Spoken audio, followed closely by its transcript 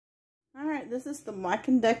this is the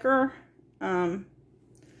Black+Decker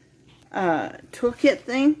toolkit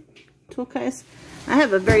thing, tool case. I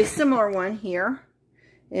have a very similar one here.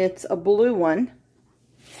 It's a blue one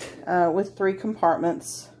with 3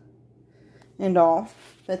 compartments and all.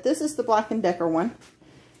 But this is the Black+Decker one.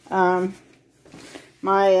 I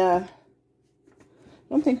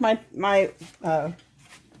don't think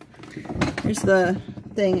here's the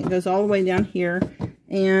thing. It goes all the way down here.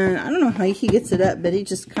 And I don't know how he gets it up, but he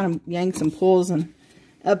just kind of yanks and pulls and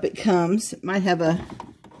up it comes. It might have a,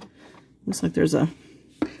 looks like there's a,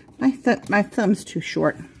 my thumb's too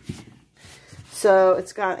short. So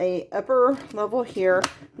it's got a upper level here.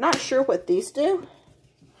 Not sure what these do.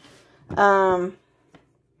 And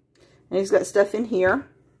he's got stuff in here.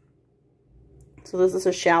 So this is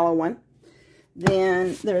a shallow one.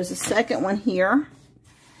 Then there's a second one here.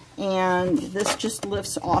 And this just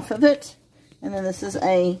lifts off of it. And then this is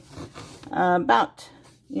a, about,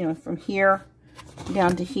 you know, from here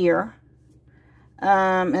down to here.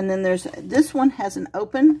 And then there's, this one has an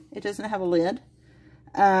open. It doesn't have a lid.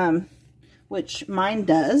 Which mine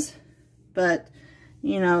does. But,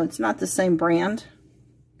 you know, it's not the same brand.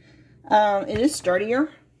 It is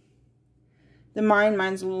sturdier than mine.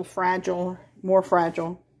 Mine's a little fragile, more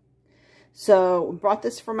fragile. So, brought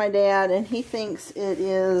this for my dad, and he thinks it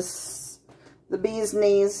is the bee's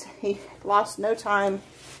knees. He lost no time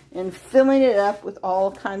in filling it up with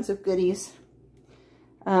all kinds of goodies.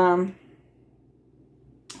 So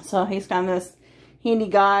he's kind of this handy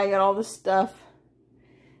guy, got all this stuff.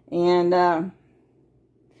 And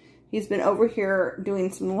he's been over here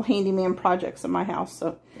doing some little handyman projects in my house.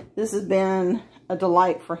 So this has been a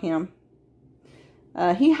delight for him.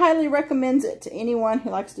 He highly recommends it to anyone who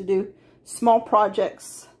likes to do small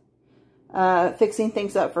projects, fixing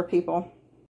things up for people.